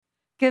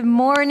Good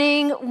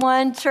morning,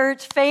 One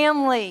Church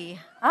family.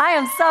 I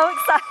am so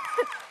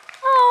excited.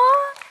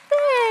 Oh,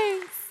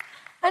 thanks.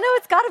 I know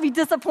it's got to be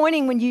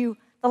disappointing when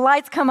the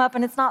lights come up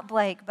and it's not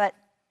Blake, but,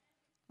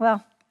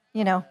 well,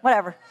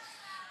 whatever.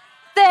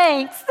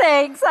 Thanks.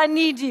 I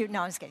need you.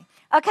 No, I'm just kidding.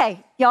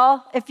 Okay,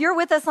 y'all, if you're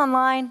with us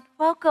online,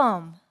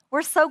 welcome.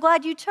 We're so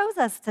glad you chose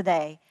us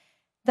today.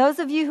 Those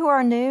of you who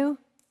are new,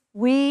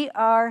 we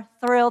are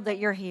thrilled that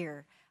you're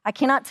here. I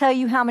cannot tell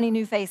you how many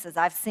new faces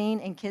I've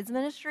seen in kids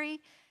ministry,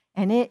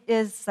 and it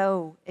is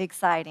so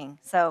exciting.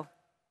 So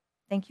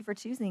thank you for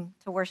choosing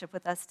to worship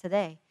with us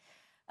today.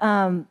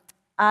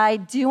 I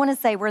do want to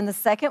say we're in the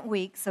second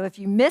week, so if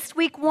you missed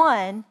week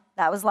 1,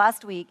 that was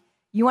last week,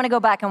 you want to go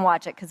back and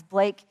watch it because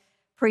Blake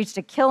preached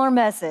a killer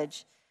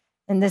message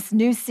in this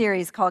new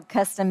series called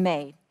Custom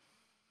Made.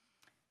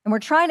 And we're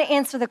trying to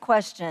answer the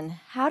question,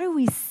 how do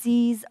we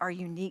seize our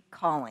unique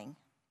calling?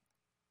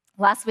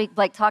 Last week,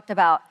 Blake talked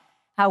about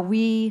how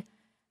we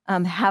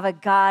have a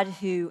God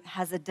who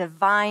has a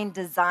divine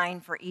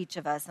design for each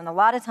of us. And a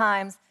lot of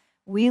times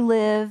we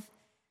live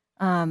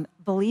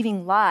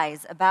believing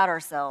lies about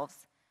ourselves.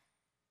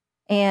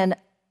 And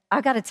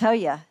I got to tell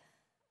you,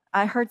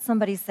 I heard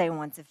somebody say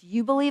once, if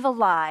you believe a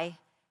lie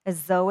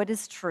as though it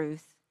is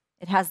truth,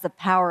 it has the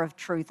power of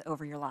truth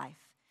over your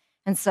life.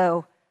 And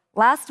so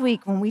last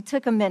week when we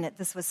took a minute,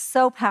 this was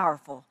so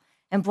powerful.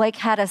 And Blake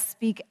had us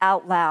speak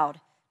out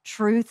loud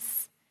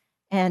truths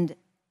and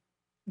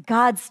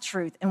God's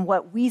truth and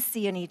what we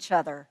see in each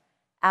other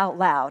out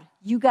loud.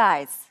 You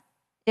guys,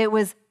 it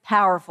was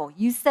powerful.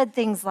 You said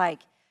things like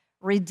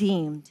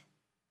redeemed,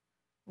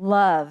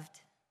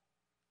 loved,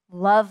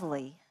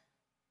 lovely,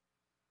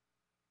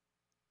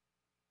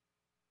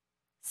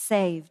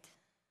 saved.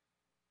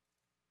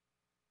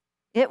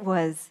 It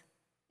was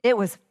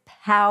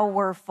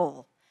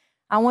powerful.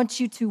 I want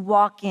you to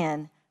walk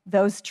in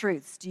those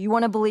truths. Do you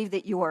want to believe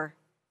that you are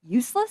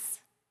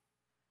useless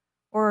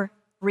or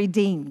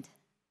redeemed?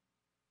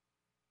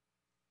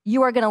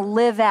 You are going to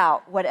live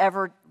out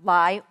whatever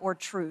lie or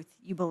truth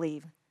you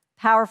believe.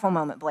 Powerful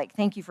moment, Blake.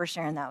 Thank you for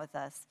sharing that with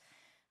us.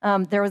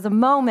 There was a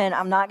moment,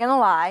 I'm not going to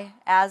lie,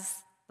 as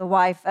the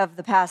wife of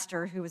the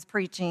pastor who was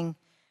preaching,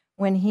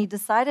 when he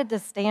decided to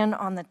stand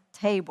on the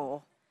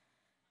table,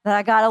 that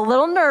I got a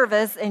little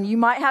nervous, and you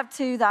might have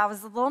too, that I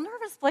was a little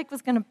nervous Blake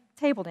was going to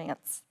table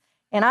dance.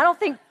 And I don't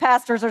think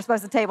pastors are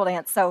supposed to table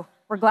dance, so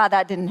we're glad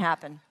that didn't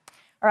happen.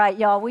 All right,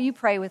 y'all, will you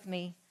pray with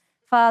me?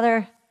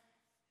 Father,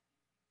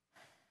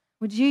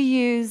 would you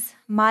use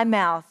my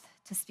mouth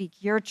to speak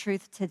your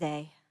truth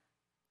today?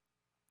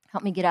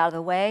 Help me get out of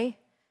the way.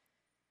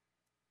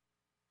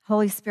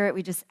 Holy Spirit,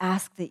 we just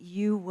ask that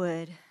you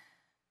would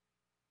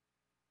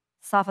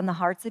soften the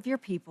hearts of your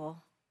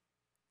people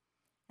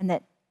and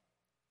that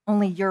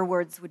only your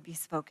words would be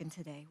spoken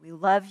today. We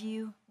love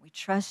you, we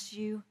trust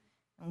you,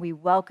 and we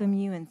welcome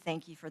you and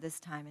thank you for this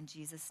time. In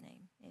Jesus'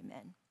 name,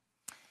 amen.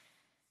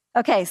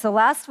 Okay, so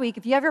last week,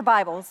 if you have your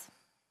Bibles,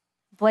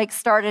 Blake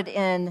started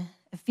in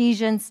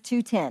Ephesians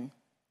 2:10,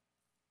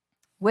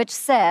 which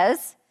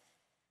says,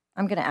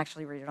 I'm going to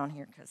actually read it on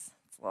here because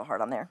it's a little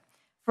hard on there.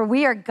 For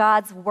we are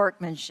God's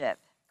workmanship,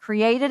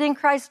 created in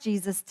Christ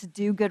Jesus to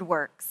do good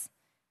works,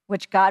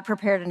 which God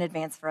prepared in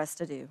advance for us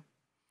to do.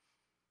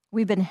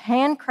 We've been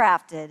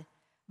handcrafted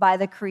by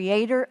the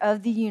creator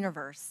of the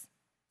universe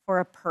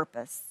for a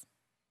purpose,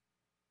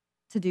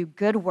 to do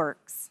good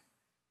works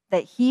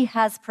that he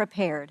has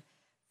prepared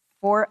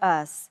for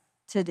us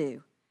to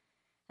do.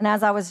 And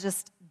as I was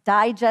just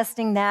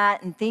digesting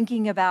that and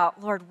thinking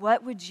about, Lord,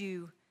 what would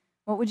you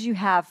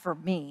have for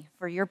me,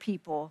 for your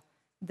people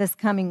this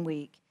coming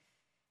week?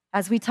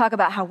 As we talk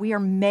about how we are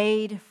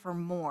made for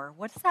more,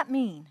 what does that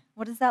mean?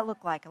 What does that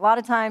look like? A lot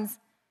of times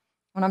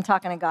when I'm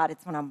talking to God,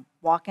 it's when I'm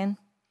walking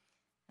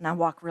and I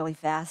walk really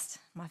fast.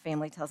 My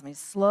family tells me,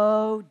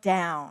 slow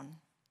down,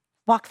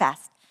 walk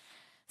fast.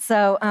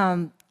 So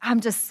I'm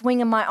just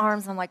swinging my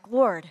arms. I'm like,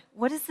 Lord,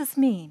 what does this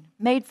mean?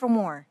 Made for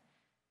more.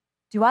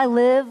 Do I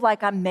live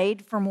like I'm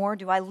made for more?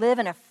 Do I live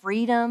in a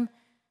freedom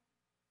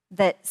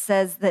that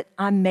says that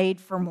I'm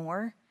made for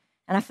more?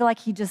 And I feel like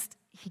he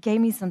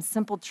gave me some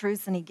simple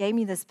truths, and he gave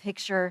me this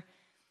picture,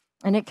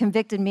 and it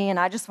convicted me, and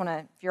I just want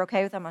to, if you're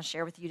okay with it, I'm going to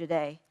share with you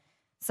today.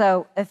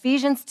 So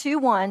Ephesians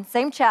 2:1,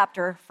 same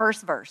chapter,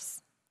 first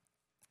verse.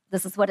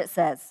 This is what it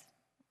says.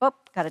 Oh,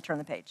 got to turn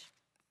the page.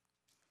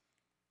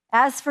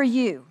 As for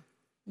you,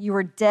 you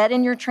were dead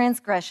in your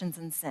transgressions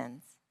and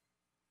sins.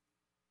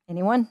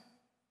 Anyone?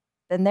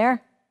 Been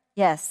there?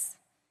 Yes.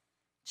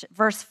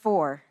 Verse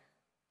 4.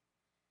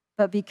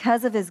 But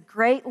because of his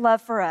great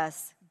love for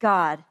us,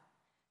 God,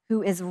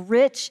 who is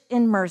rich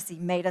in mercy,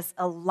 made us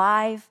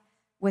alive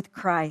with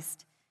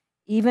Christ,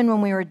 even when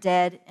we were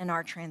dead in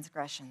our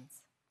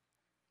transgressions.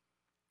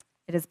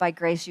 It is by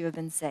grace you have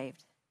been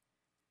saved.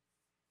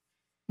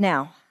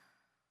 Now,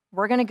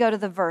 we're going to go to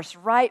the verse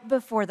right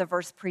before the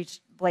verse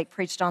Blake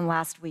preached on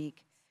last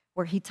week,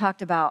 where he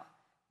talked about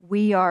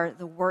we are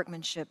the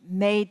workmanship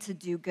made to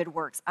do good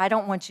works. I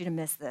don't want you to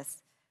miss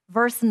this.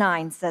 Verse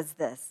 9 says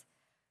this,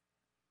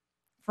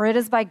 for it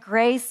is by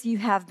grace you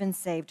have been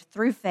saved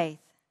through faith.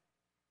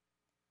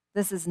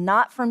 This is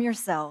not from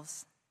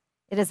yourselves.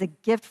 It is a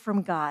gift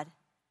from God,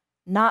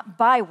 not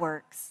by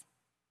works,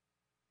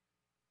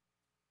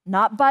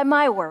 not by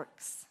my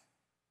works,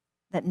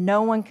 that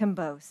no one can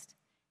boast.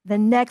 The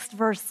next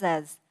verse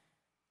says,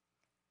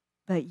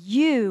 but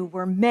you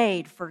were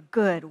made for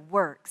good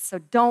works, so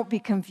don't be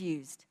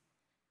confused.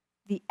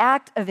 The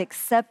act of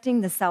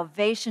accepting the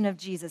salvation of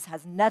Jesus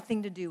has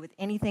nothing to do with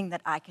anything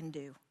that I can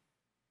do.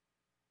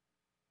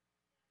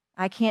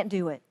 I can't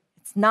do it.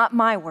 It's not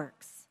my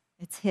works,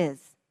 it's his.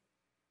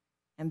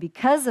 And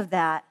because of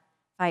that,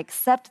 if I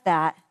accept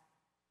that,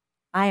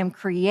 I am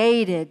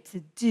created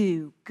to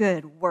do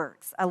good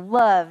works. I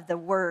love the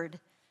word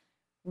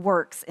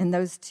works in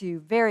those two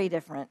very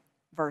different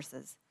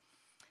verses.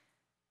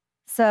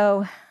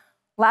 So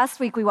last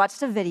week we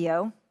watched a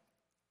video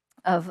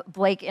of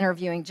Blake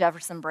interviewing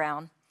Jefferson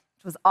Brown,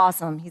 which was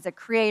awesome. He's a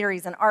creator,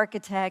 he's an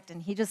architect,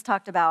 and he just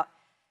talked about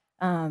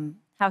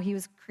how he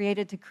was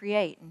created to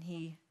create. And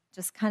he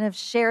just kind of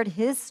shared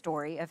his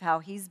story of how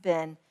he's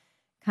been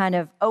kind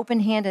of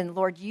open-handed,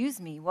 Lord, use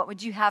me. What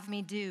would you have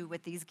me do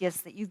with these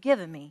gifts that you've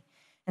given me?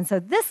 And so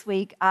this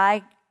week,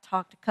 I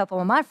talked a couple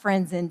of my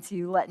friends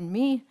into letting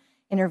me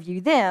interview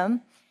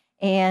them.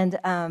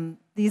 And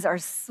these are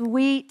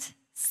sweet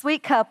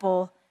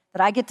couple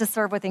that I get to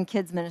serve with in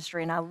kids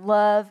ministry, and I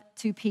love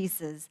Two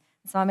Pieces.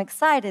 So I'm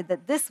excited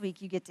that this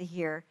week you get to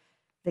hear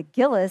the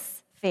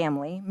Gillis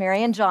family,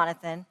 Mary and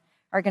Jonathan,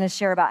 are going to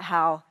share about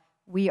how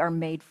we are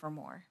made for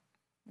more.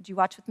 Would you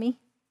watch with me?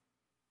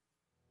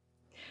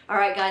 All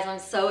right, guys, I'm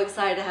so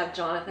excited to have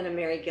Jonathan and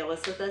Mary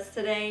Gillis with us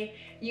today.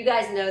 You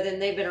guys know them.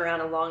 They've been around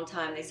a long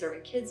time. They serve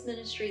in kids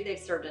ministry. They've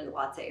served in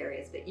lots of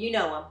areas, but you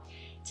know them.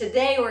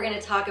 Today, we're going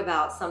to talk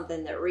about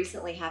something that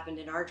recently happened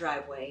in our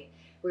driveway.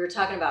 We were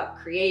talking about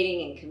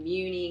creating and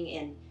communing,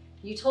 and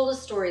you told a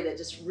story that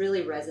just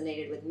really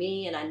resonated with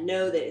me, and I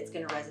know that it's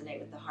going to resonate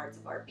with the hearts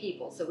of our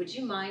people. So would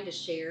you mind to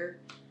share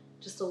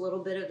just a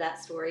little bit of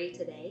that story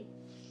today?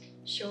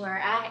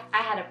 Sure. I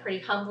had a pretty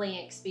humbling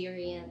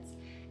experience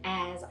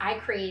as I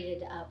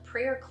created a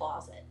prayer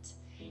closet.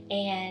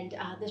 And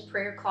this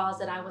prayer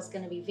closet I was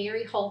going to be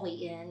very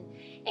holy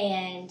in.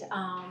 And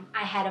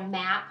I had a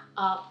map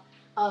up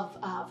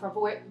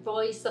for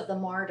Voice of the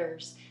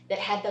Martyrs that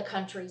had the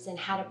countries and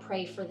how to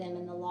pray for them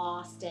and the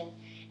lost.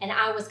 And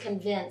I was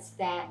convinced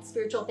that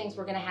spiritual things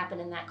were going to happen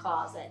in that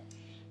closet.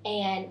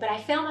 But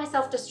I found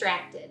myself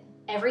distracted.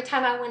 Every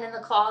time I went in the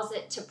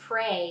closet to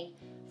pray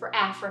for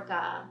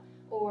Africa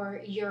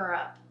or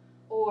Europe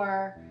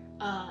or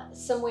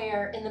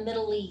somewhere in the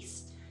Middle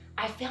East,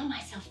 I found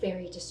myself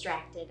very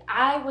distracted.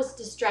 I was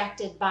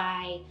distracted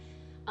by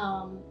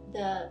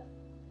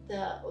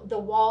the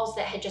walls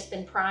that had just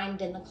been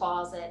primed in the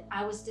closet.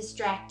 I was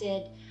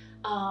distracted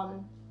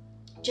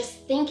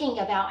just thinking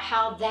about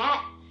how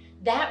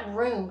that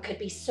room could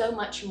be so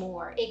much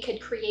more. It could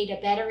create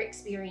a better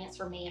experience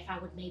for me if I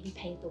would maybe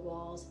paint the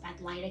walls, if I'd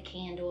light a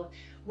candle,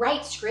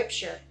 write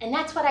scripture. And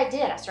that's what I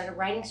did. I started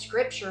writing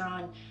scripture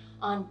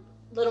on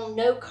little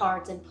note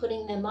cards and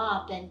putting them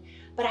up.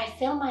 But I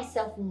found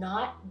myself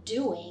not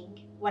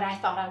doing what I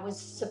thought I was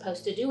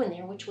supposed to do in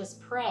there, which was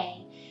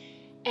pray.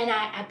 And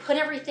I put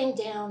everything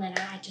down and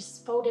I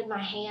just folded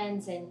my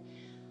hands and,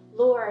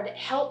 Lord,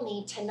 help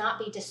me to not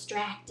be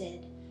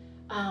distracted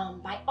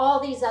by all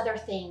these other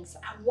things.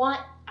 I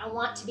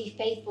want to be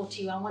faithful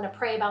to you. I want to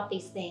pray about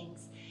these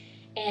things.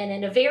 And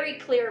in a very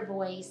clear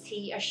voice,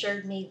 he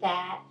assured me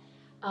that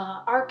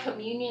our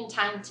communion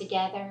time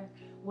together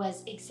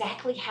was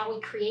exactly how he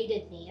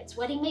created me. It's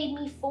what he made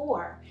me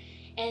for.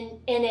 And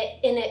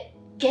it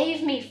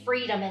gave me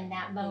freedom in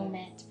that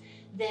moment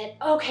that,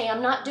 okay,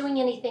 I'm not doing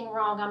anything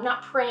wrong. I'm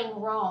not praying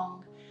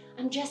wrong.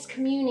 I'm just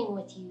communing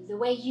with you the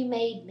way you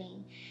made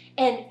me.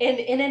 And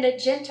in a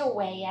gentle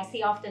way, as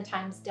he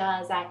oftentimes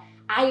does,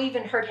 I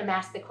even heard him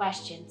ask the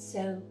question,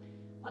 so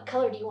what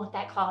color do you want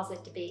that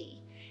closet to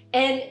be?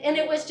 And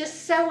it was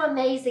just so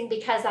amazing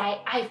because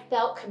I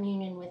felt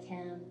communion with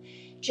him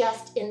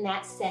just in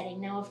that setting.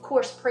 Now, of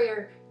course,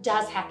 prayer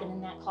does happen in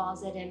that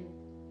closet,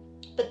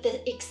 but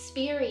the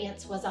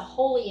experience was a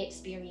holy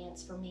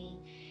experience for me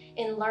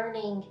in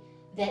learning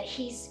that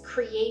he's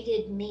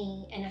created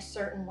me in a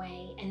certain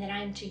way and that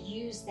I'm to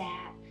use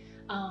that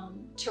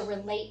to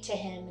relate to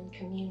him and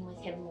commune with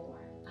him more.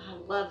 I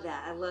love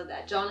that. I love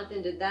that.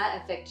 Jonathan, did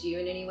that affect you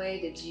in any way?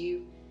 Did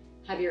you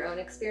have your own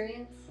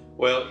experience?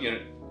 Well,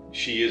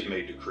 she is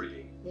made to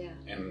create. Yeah.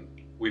 And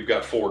we've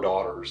got 4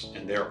 daughters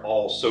and they're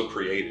all so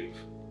creative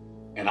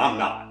and I'm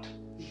not.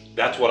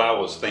 That's what I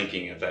was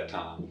thinking at that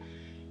time.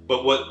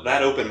 But what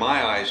that opened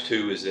my eyes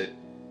to is that,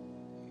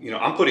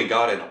 I'm putting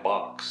God in a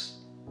box.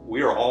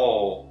 We are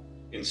all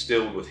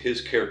instilled with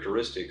his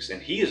characteristics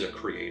and he is a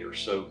creator.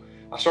 So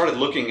I started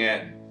looking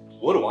at,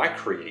 what do I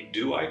create?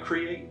 Do I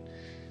create?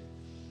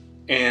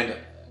 And,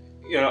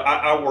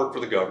 I work for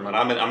the government.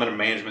 I'm in a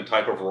management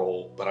type of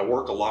role, but I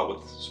work a lot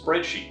with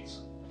spreadsheets.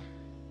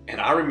 And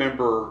I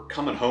remember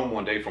coming home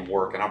one day from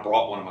work and I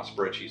brought one of my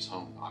spreadsheets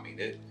home. I mean,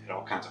 it had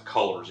all kinds of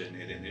colors in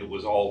it and it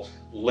was all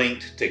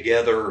linked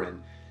together.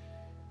 And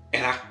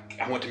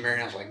I went to Mary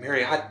and I was like,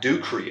 Mary, I do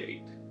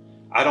create.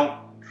 I don't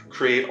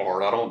create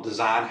art. I don't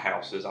design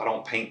houses. I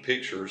don't paint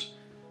pictures.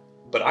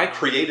 But I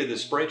created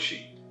this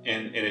spreadsheet,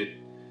 and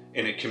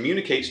it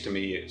communicates to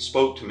me. It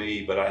spoke to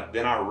me. But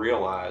then I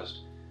realized,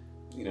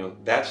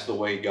 that's the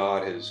way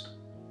God has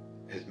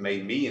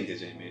made me in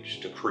His image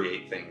to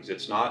create things.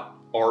 It's not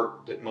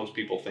art that most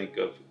people think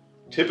of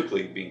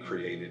typically being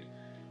created.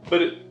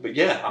 But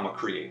yeah, I'm a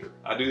creator.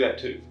 I do that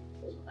too.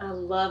 I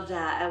love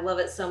that. I love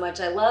it so much.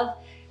 I love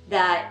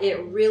that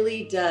it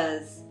really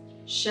does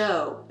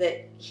show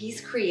that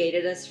He's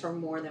created us for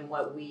more than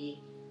what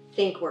we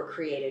think we're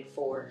created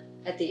for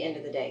at the end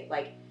of the day.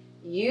 Like,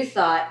 you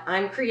thought,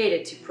 I'm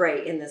created to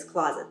pray in this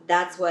closet.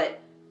 That's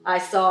what I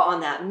saw on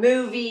that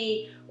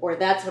movie, or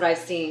that's what I've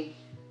seen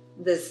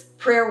this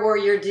prayer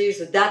warrior do,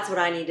 so that's what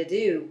I need to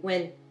do.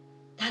 When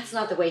that's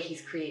not the way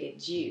He's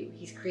created you.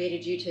 He's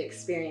created you to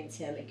experience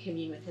Him and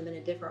commune with Him in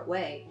a different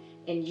way,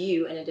 and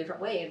you in a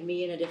different way, and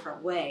me in a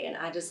different way. And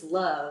I just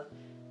love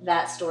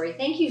that story.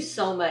 Thank you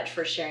so much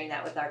for sharing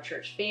that with our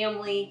church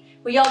family.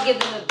 Will y'all give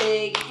them a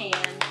big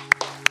hand?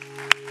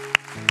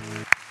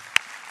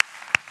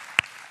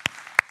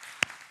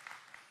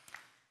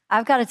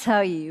 I've got to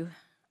tell you,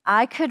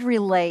 I could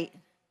relate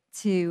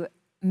to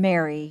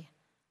Mary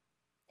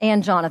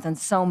and Jonathan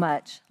so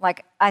much.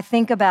 Like, I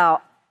think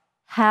about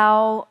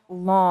how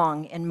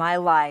long in my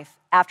life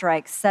after I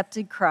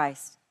accepted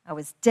Christ, I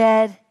was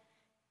dead,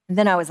 and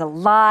then I was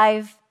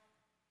alive.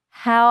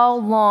 How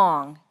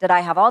long did I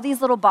have all these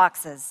little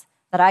boxes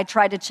that I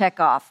tried to check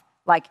off?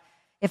 Like,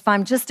 if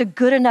I'm just a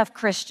good enough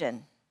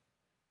Christian,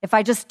 if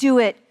I just do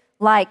it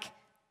like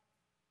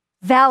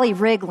Valley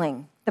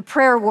Wriggling, the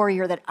prayer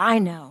warrior that I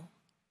know,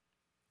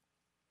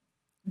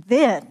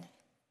 then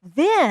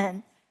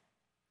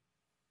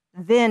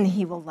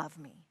He will love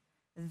me.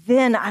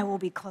 Then I will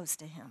be close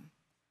to Him.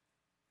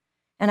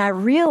 And I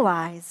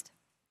realized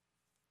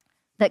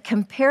that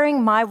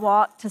comparing my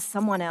walk to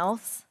someone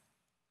else,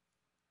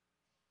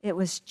 it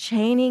was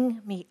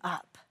chaining me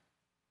up.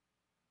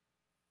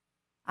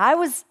 I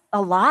was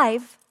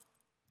alive.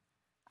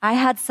 I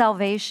had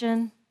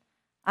salvation.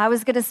 I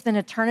was going to spend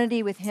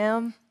eternity with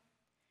Him.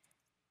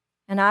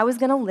 And I was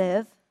going to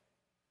live.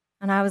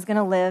 And I was going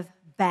to live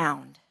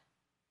bound.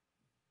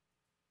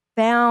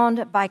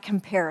 Bound by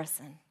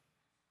comparison.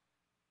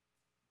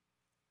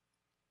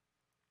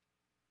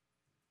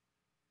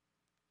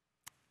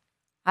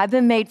 I've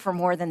been made for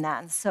more than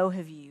that, and so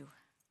have you.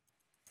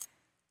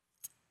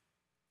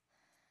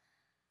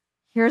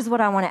 Here's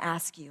what I want to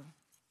ask you.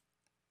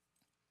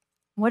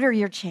 What are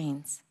your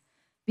chains?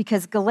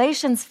 Because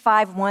Galatians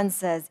 5:1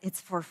 says,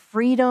 it's for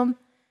freedom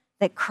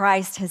that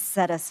Christ has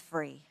set us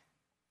free.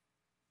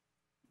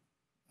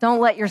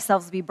 Don't let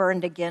yourselves be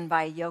burned again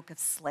by a yoke of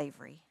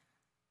slavery.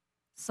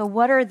 So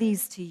what are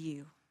these to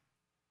you?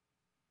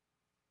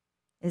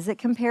 Is it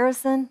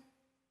comparison?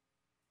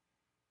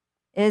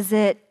 Is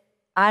it,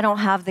 I don't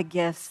have the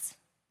gifts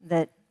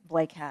that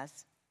Blake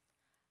has.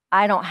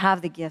 I don't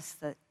have the gifts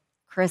that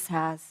Chris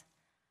has.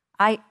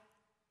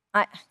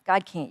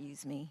 God can't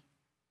use me.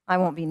 I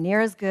won't be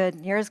near as good,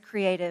 near as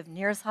creative,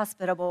 near as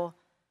hospitable.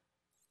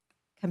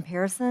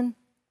 Comparison?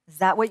 Is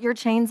that what your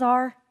chains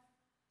are?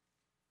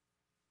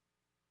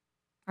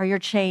 Are your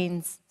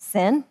chains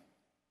sin?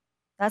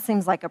 That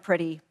seems like a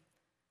pretty,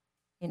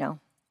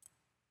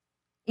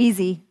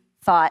 easy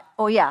thought.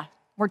 Oh yeah,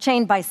 we're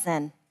chained by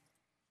sin.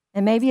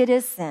 And maybe it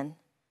is sin.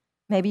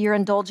 Maybe you're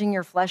indulging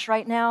your flesh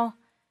right now,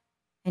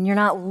 and you're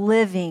not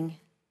living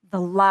the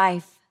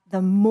life,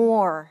 the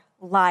more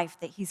life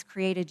that He's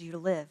created you to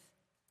live.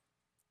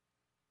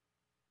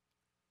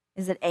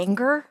 Is it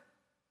anger?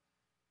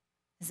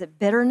 Is it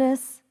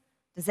bitterness?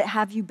 Does it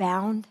have you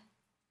bound?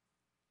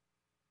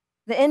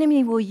 The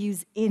enemy will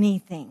use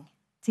anything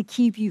to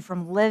keep you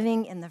from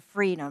living in the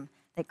freedom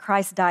that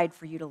Christ died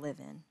for you to live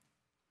in.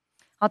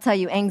 I'll tell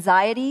you,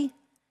 anxiety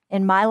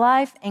in my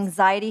life,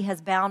 anxiety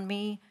has bound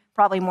me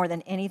probably more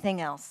than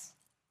anything else.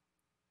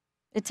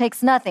 It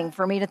takes nothing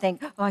for me to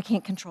think, oh, I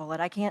can't control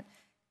it. I can't.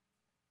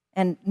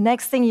 And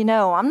next thing you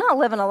know, I'm not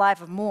living a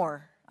life of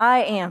more. I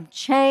am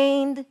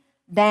chained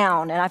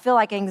down, and I feel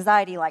like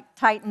anxiety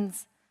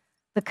tightens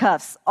the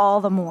cuffs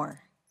all the more.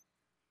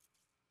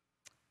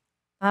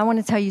 I want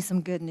to tell you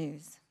some good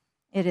news.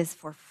 It is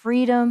for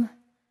freedom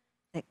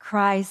that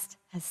Christ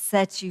has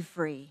set you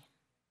free.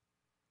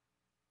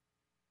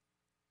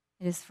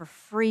 It is for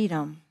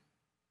freedom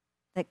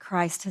that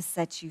Christ has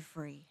set you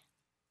free.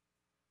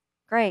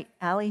 Great,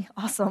 Allie,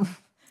 awesome.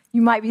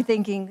 You might be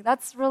thinking,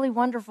 that's really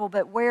wonderful,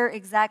 but where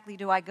exactly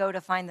do I go to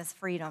find this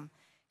freedom?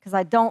 Because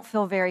I don't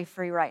feel very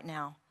free right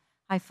now.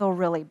 I feel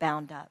really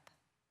bound up.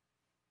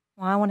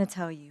 Well, I want to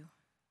tell you.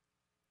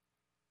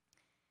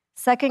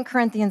 2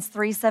 Corinthians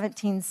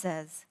 3:17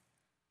 says,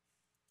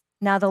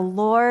 now the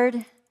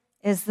Lord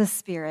is the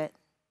Spirit,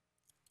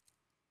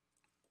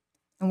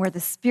 and where the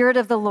Spirit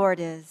of the Lord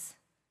is,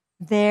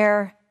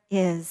 there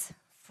is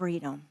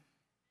freedom.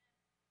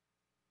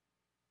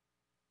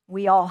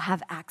 We all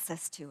have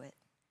access to it.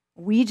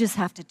 We just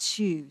have to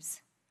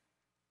choose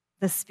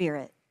the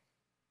Spirit.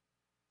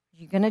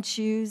 Are you going to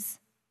choose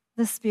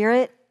the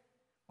Spirit,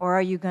 or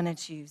are you going to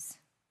choose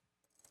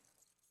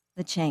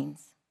the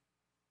chains.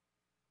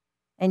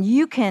 And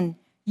you can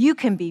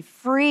be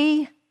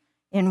free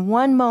in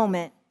one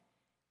moment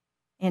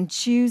and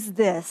choose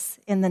this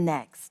in the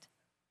next.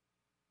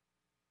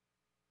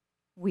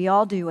 We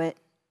all do it.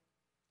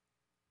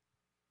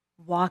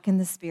 Walk in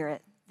the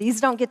Spirit.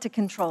 These don't get to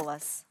control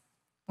us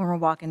when we're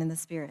walking in the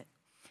Spirit.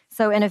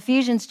 So in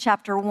Ephesians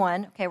chapter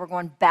 1, okay, we're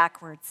going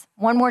backwards.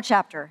 One more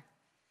chapter.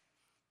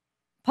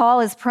 Paul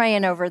is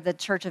praying over the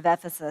church of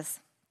Ephesus.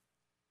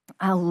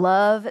 I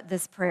love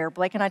this prayer.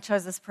 Blake and I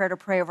chose this prayer to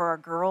pray over our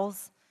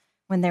girls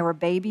when they were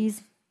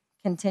babies,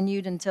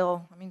 continued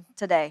until,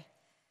 today.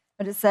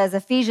 But it says,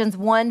 Ephesians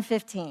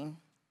 1:15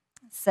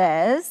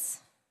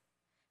 says,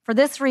 "For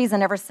this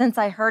reason, ever since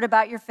I heard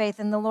about your faith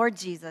in the Lord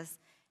Jesus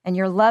and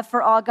your love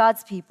for all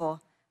God's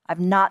people, I've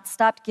not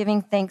stopped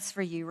giving thanks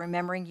for you,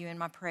 remembering you in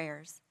my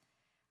prayers.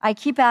 I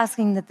keep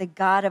asking that the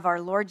God of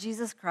our Lord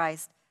Jesus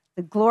Christ,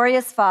 the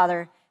glorious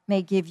Father,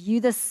 may give you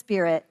the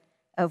spirit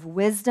of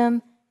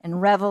wisdom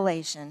and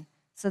revelation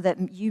so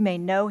that you may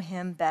know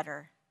him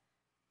better.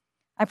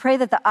 I pray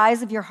that the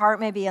eyes of your heart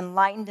may be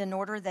enlightened in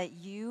order that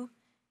you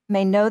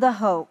may know the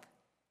hope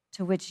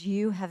to which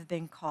you have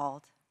been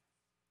called,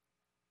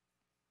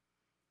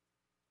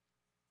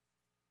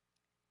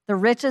 the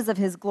riches of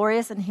his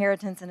glorious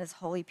inheritance in his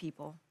holy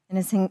people, and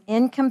his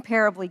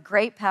incomparably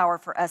great power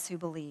for us who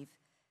believe.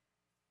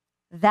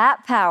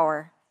 That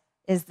power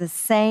is the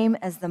same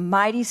as the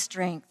mighty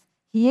strength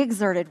he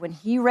exerted when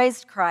he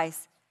raised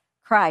Christ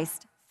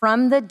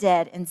from the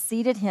dead and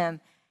seated him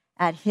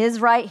at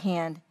his right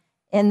hand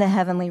in the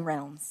heavenly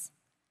realms."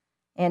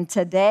 And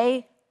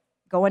today,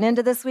 going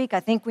into this week, I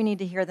think we need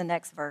to hear the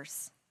next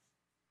verse.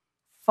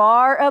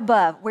 Far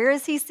above, where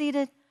is he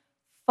seated?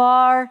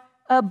 Far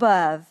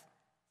above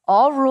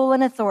all rule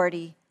and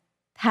authority,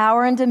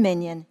 power and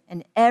dominion,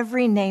 and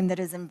every name that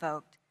is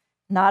invoked,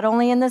 not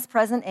only in this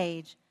present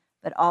age,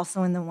 but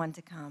also in the one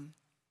to come.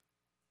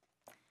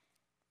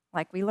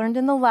 Like we learned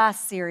in the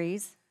last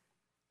series,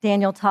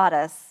 Daniel taught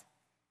us,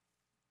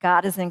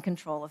 God is in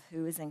control of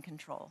who is in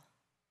control.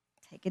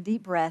 Take a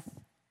deep breath.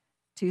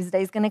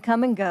 Tuesday's going to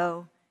come and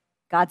go.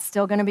 God's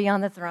still going to be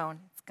on the throne.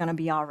 It's going to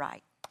be all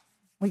right.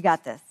 We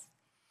got this.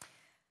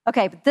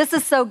 Okay, but this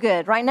is so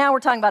good. Right now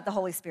we're talking about the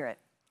Holy Spirit.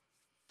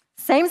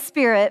 Same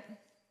Spirit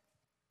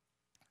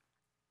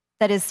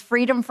that is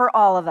freedom for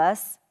all of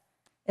us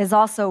is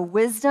also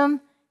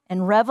wisdom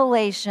and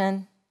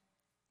revelation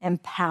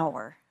and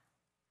power.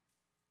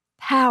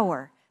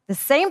 Power. The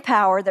same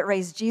power that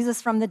raised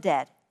Jesus from the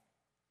dead.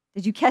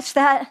 Did you catch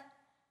that?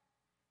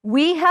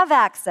 We have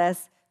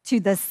access to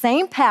the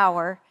same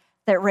power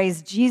that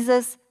raised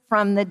Jesus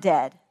from the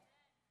dead.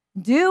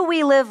 Do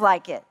we live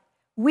like it?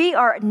 We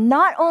are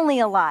not only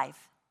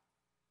alive.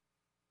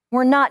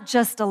 We're not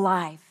just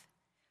alive.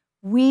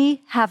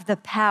 We have the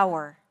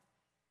power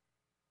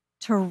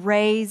to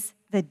raise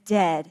the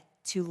dead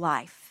to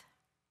life.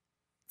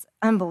 It's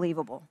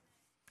unbelievable.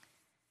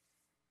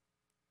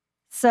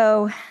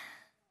 So,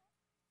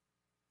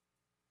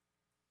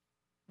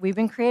 we've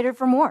been created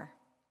for more.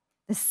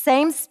 The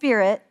same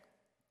Spirit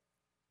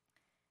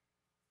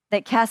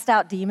that cast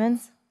out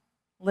demons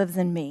lives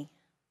in me.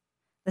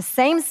 The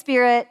same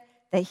Spirit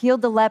that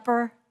healed the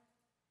leper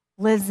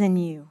lives in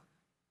you.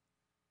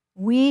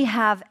 We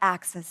have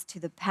access to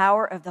the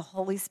power of the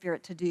Holy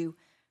Spirit to do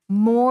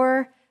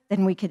more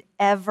than we could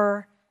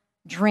ever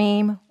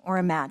dream or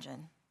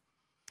imagine.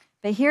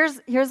 But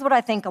here's what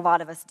I think a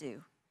lot of us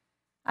do.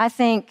 I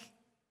think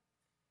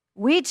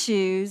we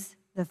choose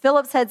the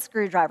Phillips head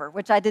screwdriver,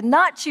 which I did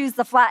not choose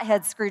the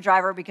flathead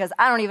screwdriver because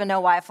I don't even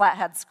know why a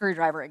flathead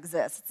screwdriver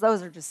exists.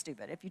 Those are just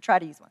stupid if you try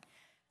to use one.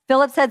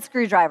 Phillips head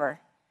screwdriver.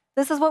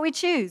 This is what we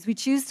choose. We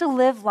choose to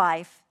live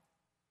life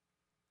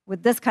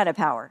with this kind of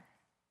power.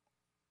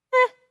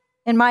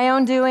 In my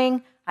own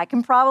doing, I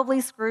can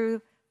probably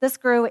screw the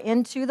screw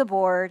into the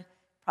board.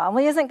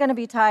 Probably isn't going to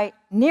be tight,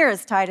 near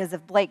as tight as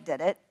if Blake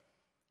did it,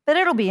 but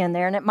it'll be in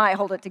there and it might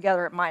hold it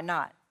together, it might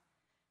not.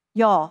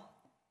 Y'all,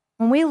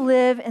 when we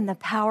live in the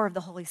power of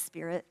the Holy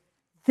Spirit,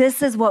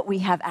 this is what we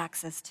have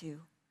access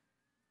to.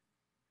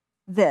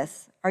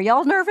 This. Are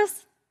y'all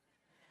nervous?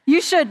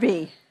 You should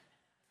be.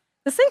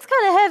 This thing's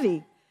kind of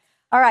heavy.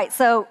 All right,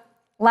 so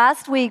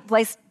last week,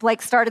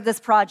 Blake started this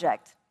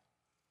project.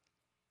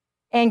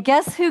 And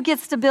guess who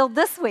gets to build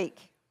this week?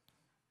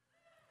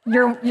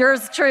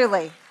 Yours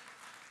truly.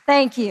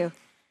 Thank you.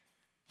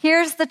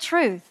 Here's the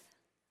truth.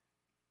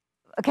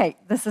 Okay,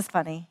 this is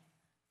funny.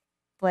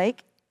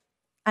 Blake,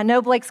 I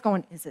know Blake's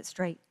going, is it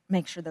straight?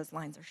 Make sure those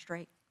lines are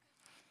straight.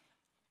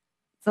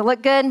 Does it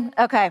look good?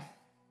 Okay.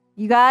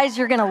 You guys,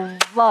 you're going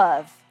to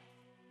love.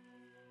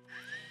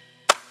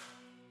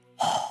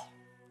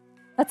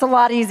 That's a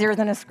lot easier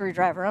than a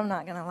screwdriver, I'm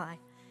not going to lie.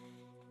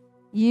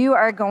 You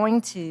are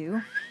going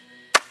to...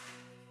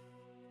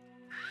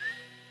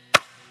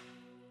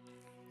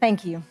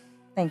 Thank you.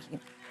 Thank you.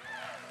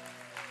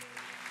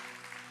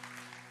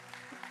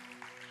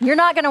 You're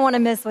not going to want to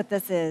miss what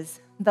this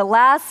is. The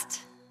last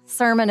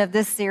sermon of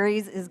this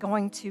series is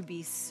going to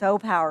be so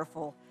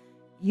powerful.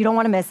 You don't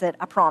want to miss it,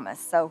 I promise.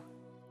 So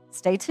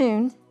stay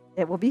tuned.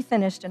 It will be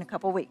finished in a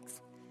couple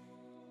weeks.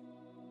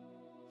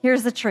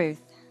 Here's the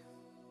truth.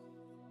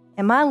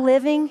 Am I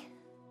living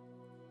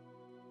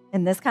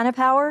in this kind of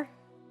power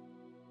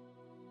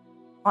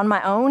on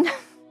my own?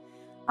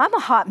 I'm a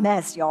hot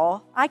mess,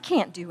 y'all. I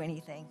can't do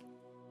anything.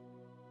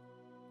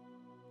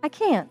 I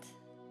can't.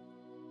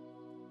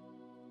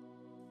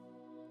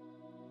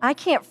 I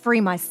can't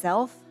free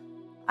myself.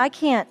 I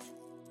can't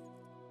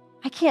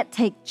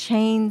take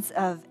chains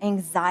of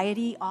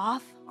anxiety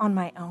off on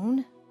my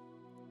own.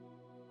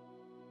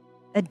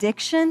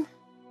 Addiction,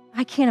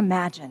 I can't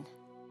imagine.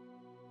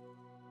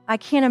 I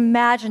can't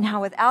imagine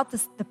how without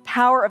the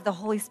power of the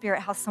Holy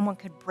Spirit, how someone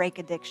could break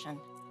addiction.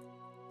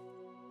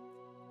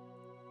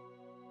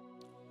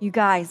 You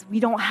guys, we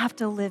don't have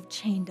to live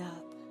chained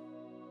up.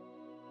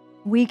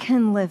 We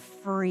can live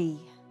free.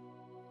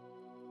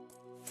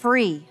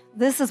 Free.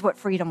 This is what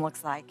freedom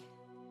looks like.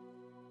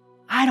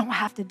 I don't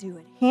have to do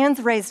it. Hands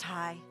raised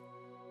high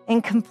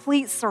in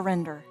complete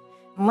surrender.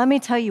 And let me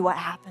tell you what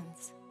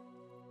happens.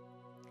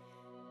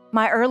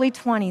 My early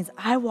 20s,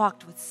 I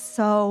walked with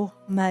so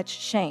much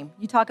shame.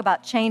 You talk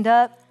about chained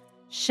up,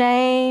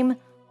 shame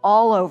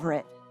all over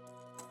it.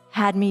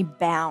 Had me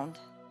bound.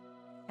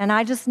 And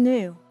I just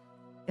knew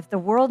if the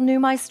world knew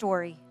my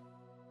story,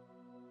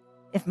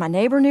 if my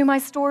neighbor knew my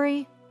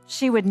story,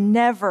 she would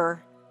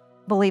never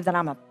believe that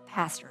I'm a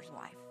pastor's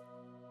wife.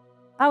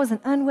 I was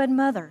an unwed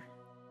mother.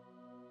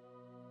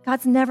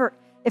 God's never,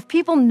 if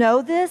people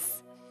know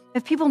this,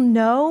 if people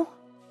know,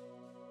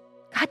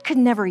 God could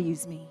never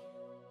use me.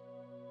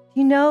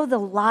 You know the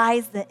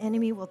lies the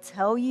enemy will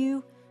tell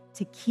you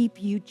to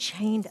keep you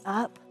chained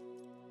up?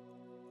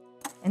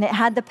 And it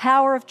had the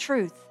power of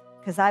truth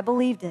because I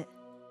believed it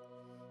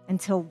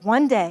until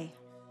one day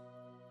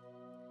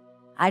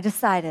I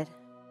decided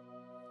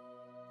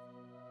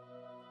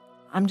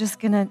I'm just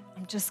gonna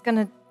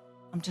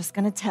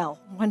tell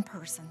one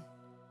person.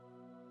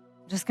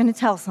 I'm just gonna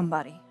tell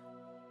somebody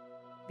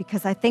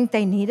because I think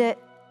they need it.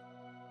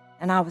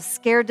 And I was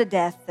scared to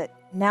death that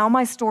now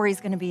my story is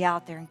going to be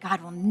out there and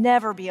God will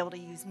never be able to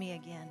use me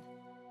again.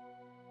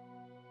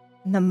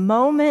 And the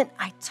moment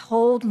I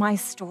told my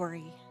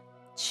story,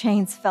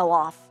 chains fell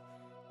off,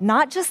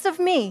 not just of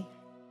me,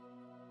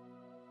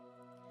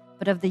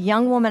 but of the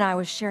young woman I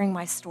was sharing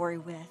my story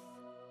with.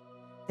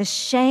 The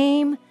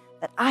shame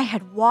that I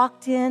had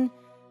walked in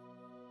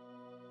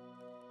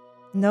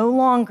no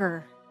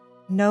longer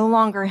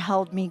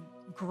held me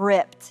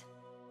gripped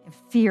in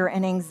fear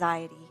and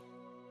anxiety,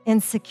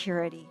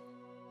 insecurity.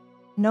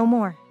 No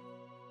more.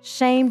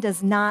 Shame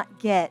does not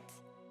get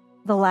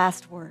the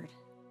last word.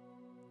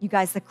 You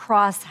guys, the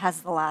cross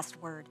has the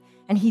last word.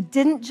 And he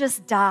didn't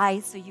just die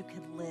so you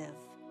could live.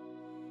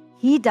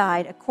 He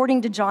died,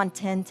 according to John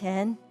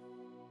 10:10,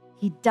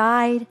 he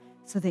died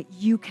so that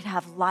you could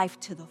have life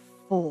to the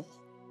full.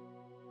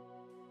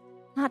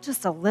 Not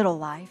just a little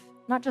life,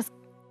 not just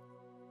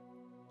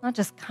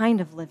kind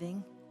of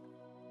living.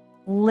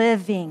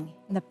 Living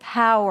in the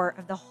power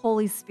of the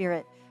Holy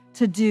Spirit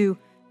to do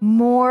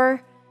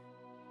more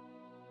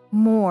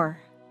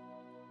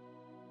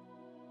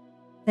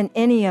than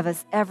any of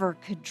us ever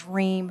could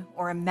dream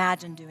or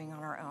imagine doing on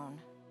our own.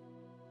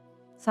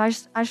 So I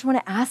just want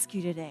to ask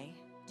you today,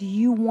 do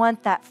you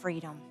want that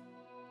freedom?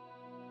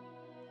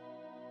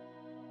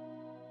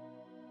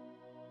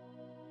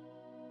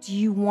 Do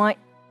you want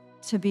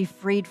to be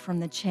freed from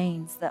the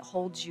chains that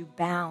hold you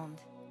bound?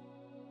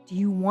 Do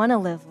you want to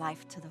live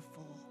life to the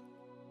full?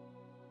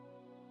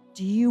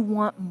 Do you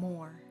want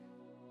more?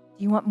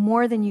 Do you want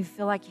more than you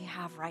feel like you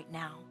have right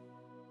now?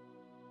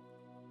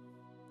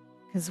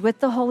 Because with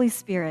the Holy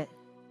Spirit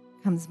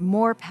comes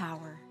more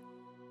power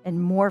and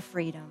more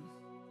freedom.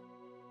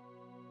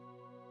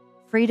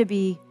 Free to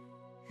be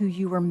who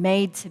you were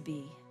made to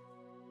be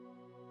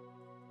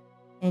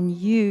and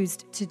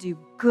used to do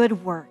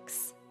good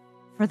works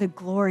for the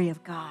glory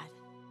of God.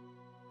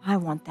 I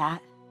want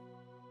that,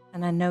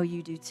 and I know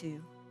you do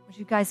too. Would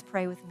you guys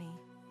pray with me?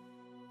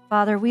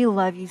 Father, we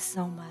love you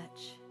so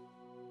much.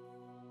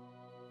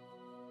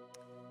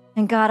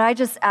 And God, I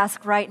just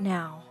ask right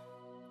now,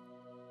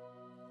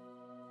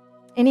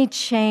 any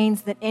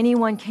chains that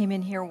anyone came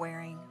in here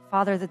wearing,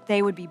 Father, that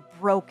they would be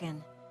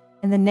broken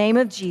in the name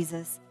of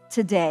Jesus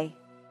today,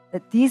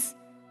 that these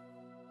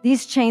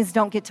chains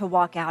don't get to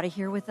walk out of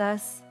here with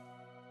us.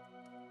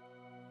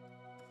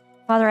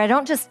 Father, I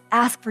don't just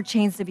ask for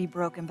chains to be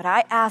broken, but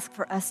I ask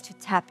for us to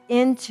tap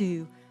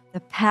into the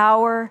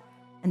power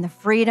and the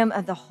freedom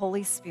of the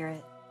Holy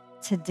Spirit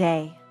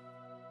today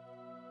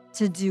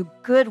to do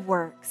good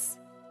works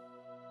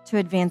to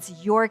advance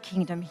your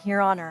kingdom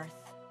here on earth.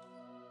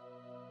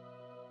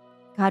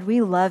 God,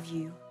 we love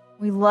you.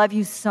 We love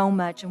you so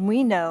much, and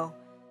we know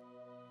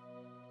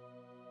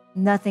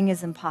nothing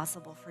is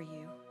impossible for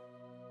you.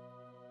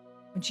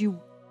 Would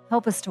you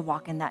help us to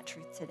walk in that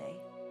truth today?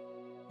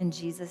 In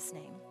Jesus'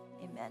 name,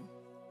 amen.